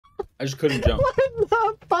I just couldn't jump. What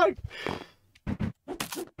the fuck?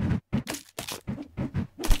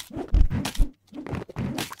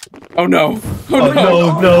 Oh no.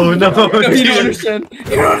 Oh no. You don't understand. You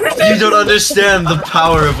don't understand. You don't understand the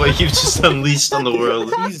power of what you've just unleashed on the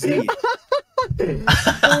world. Easy.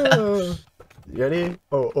 You ready?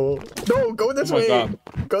 Oh. No, go this way. God.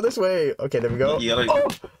 Go this way. Okay, there we go. You gotta... Oh.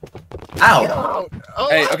 Ow! Oh.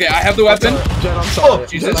 Hey, okay, I have the weapon. Jen, I'm sorry. Oh,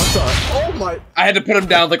 Jesus. Jen, I'm sorry. Oh my. I had to put him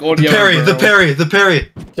down like audio. The parry.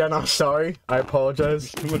 Jen, I'm sorry. I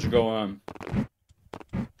apologize. Too much going on.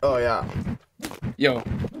 Oh yeah. Yo,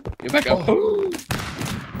 get back up.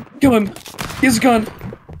 Kill him. He has a gun.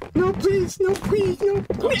 No, please, no. I'm playing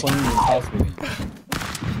impossible.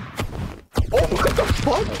 Oh, what the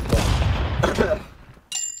fuck?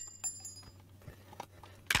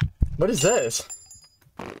 What is this?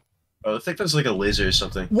 Oh, I think there's like a laser or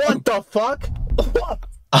something. What the fuck?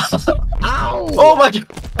 Ow! Oh my god!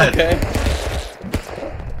 Okay.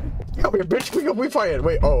 Come here, bitch. We fight.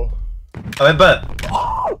 Wait. Oh. I bet.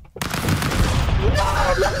 Oh! No,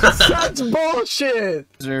 that's bullshit.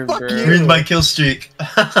 Fuck you. Ruined my kill streak.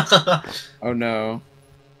 Oh no.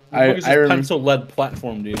 I remember. pencil lead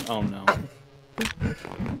platform, dude. Oh no.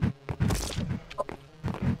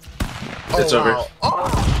 It's over. Oh,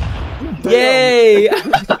 Yay!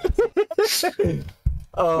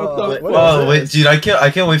 Oh wait, dude, I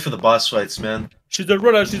can't wait for the boss fights, man. She's a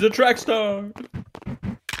runner. She's a track star.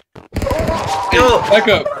 Yo, Back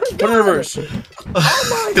up. Put in reverse.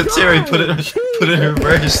 Terry, put it in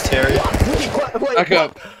reverse, Terry. Wait, Back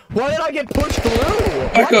up. Why did I get pushed through?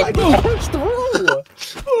 Back up. I get pushed through?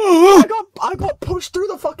 I got pushed through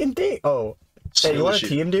the fucking thing. Oh. Hey, you want a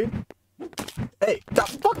team, dude? Hey,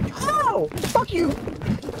 fuck you! Ow! Fuck you!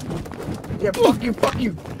 Yeah, fuck you! Fuck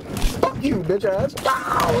you, bitch ass!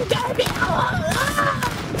 Ow! Damn it!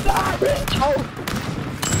 Ah, bitch!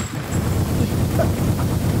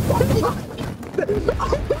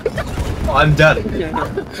 Oh, I'm dead.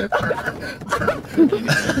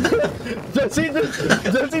 Jesse just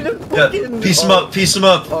Yeah, fucking... piece him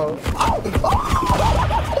up. Oh.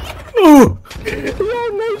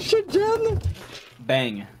 Yo, no shit, Jen!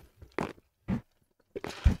 Bang.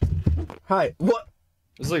 Hi, what?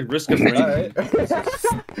 This is like Risk of Rain.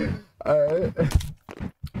 Alright.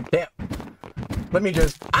 Damn. Let me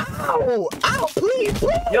just... Ow! Ow, please!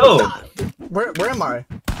 Yo! Where am I?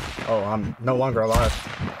 Oh, I'm no longer alive.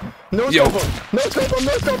 No Yo. scope! No scope!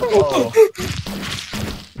 No scope! Oh.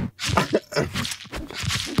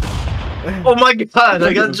 Oh my god,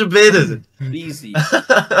 I got debated. Easy.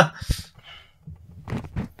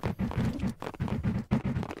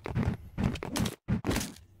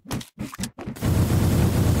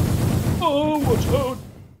 Oh, watch out.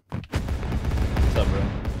 What's up, bro?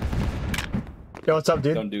 Yo, what's up,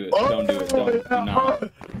 dude? Don't do it. Don't do it. Don't. Do not.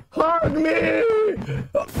 Hug me!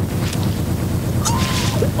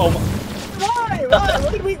 Oh my. Why?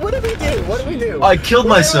 What did we do? What did we do? I killed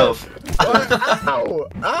myself. Ow!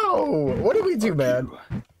 Ow! What did we do, man? What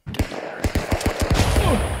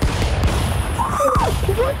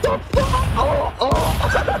the fuck?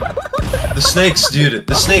 The snakes, dude.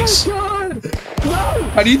 The snakes. Oh my god! No!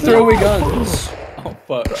 How do you throw away guns? Oh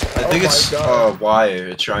fuck. I think it's Y or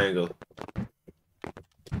a triangle.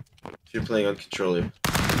 If you're playing on controller.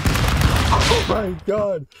 Oh my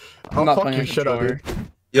god! I'm not fuck playing your a shit up, controller. dude.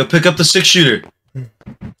 Yo, pick up the 6-shooter. We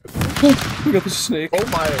got the snake. Oh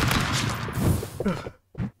my!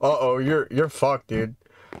 Uh-oh, you're fucked, dude.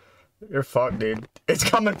 You're fucked, dude. It's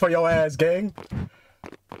coming for your ass, gang.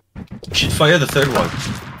 You should fire the third one.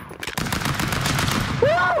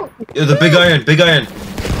 Yo, the big iron.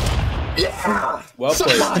 Yeah! Well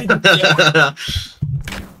played.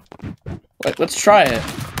 Wait, let's try it.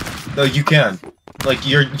 No, you can. Like,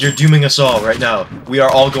 you're dooming us all right now. We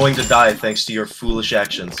are all going to die thanks to your foolish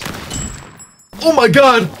actions. Oh my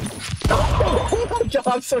god! Oh my god,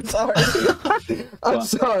 I'm so sorry. I'm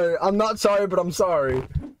sorry. I'm not sorry, but I'm sorry.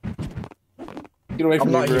 Get away from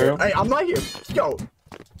I'm me, not here. bro. Hey, I'm not here. Yo.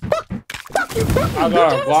 Fuck you, I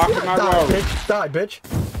got a block in my Die, road. bitch. Die, bitch.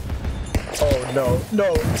 Oh, no.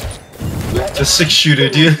 The 6-shooter,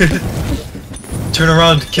 dude. Turn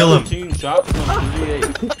around, kill him. 13 shots from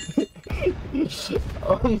 38.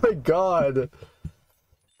 Oh my god.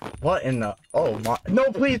 What in the... Oh my...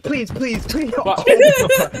 No, please. Oh,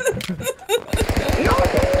 no.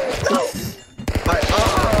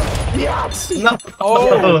 Yes. No.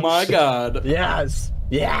 Oh my god. Yes.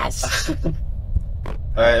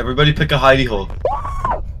 Alright, everybody pick a hidey hole.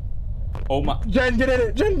 Oh my. Jen, get in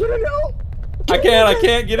it. Oh. I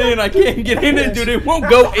can't get in. I can't get in it, dude. It won't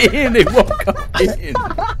go in. It won't go in.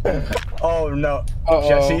 Oh no.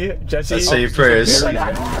 Uh-oh. Jesse. Let's say your prayers.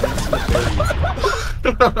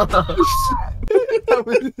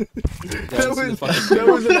 That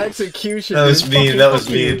was an execution. That was dude. mean. Fucking That was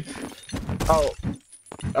fuck you. mean. Oh.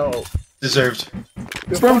 Oh. Deserved.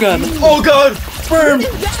 Sperm gun. Oh god! Sperm.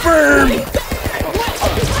 Sperm.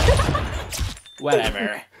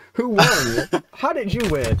 Whatever. Who won? How did you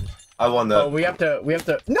win? I won that. Oh, we have to.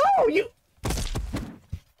 No, you.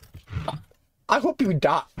 I hope you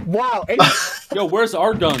die. Wow. Yo, where's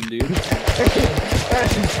our gun, dude?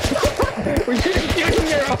 You're doing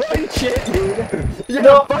your own shit, dude. Yeah,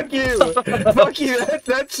 no. Fuck you. Fuck you.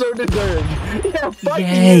 That's so deserved. Yeah, fuck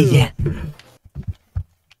you.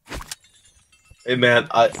 Hey man,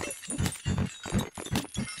 Ow.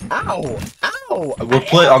 Ow.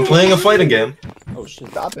 I'm playing a fighting game. Oh shit.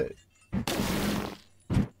 Stop it.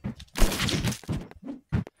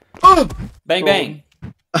 Bang bang.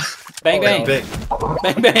 Bang bang. Bang.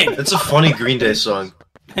 Bang bang. It's a funny Green Day song.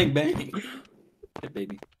 Bang bang. Hey,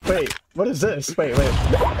 baby. Wait, what is this? Wait.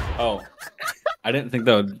 Oh. I didn't think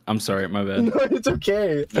that would... I'm sorry, my bad. No, it's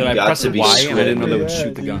okay. Did I got press to be Y and I didn't know they would Yeah,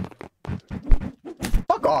 shoot the gun.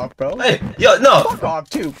 Fuck off, bro. Hey, yo, no! Fuck off,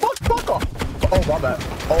 too. Fuck off. Oh, my bad.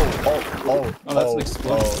 Oh, that's an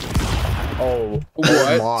explosion. Oh,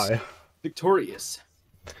 What? my. Victorious.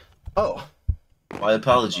 Oh. My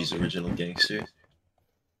apologies, original gangster.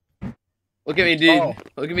 Look at me, dude. Oh.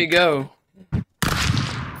 Look at me go.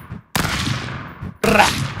 Rah.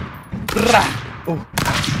 Rah. Oh.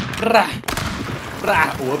 Rah.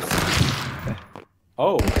 Rah. Whoops.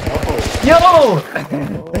 Oh. Yo!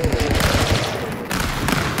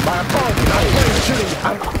 My apologies. I wasn't shooting.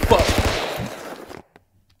 I'm fuck.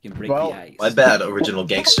 You can break Well, the ice. My bad, original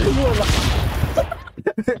gangster.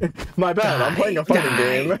 My bad. I'm playing a fighting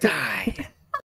game. Die.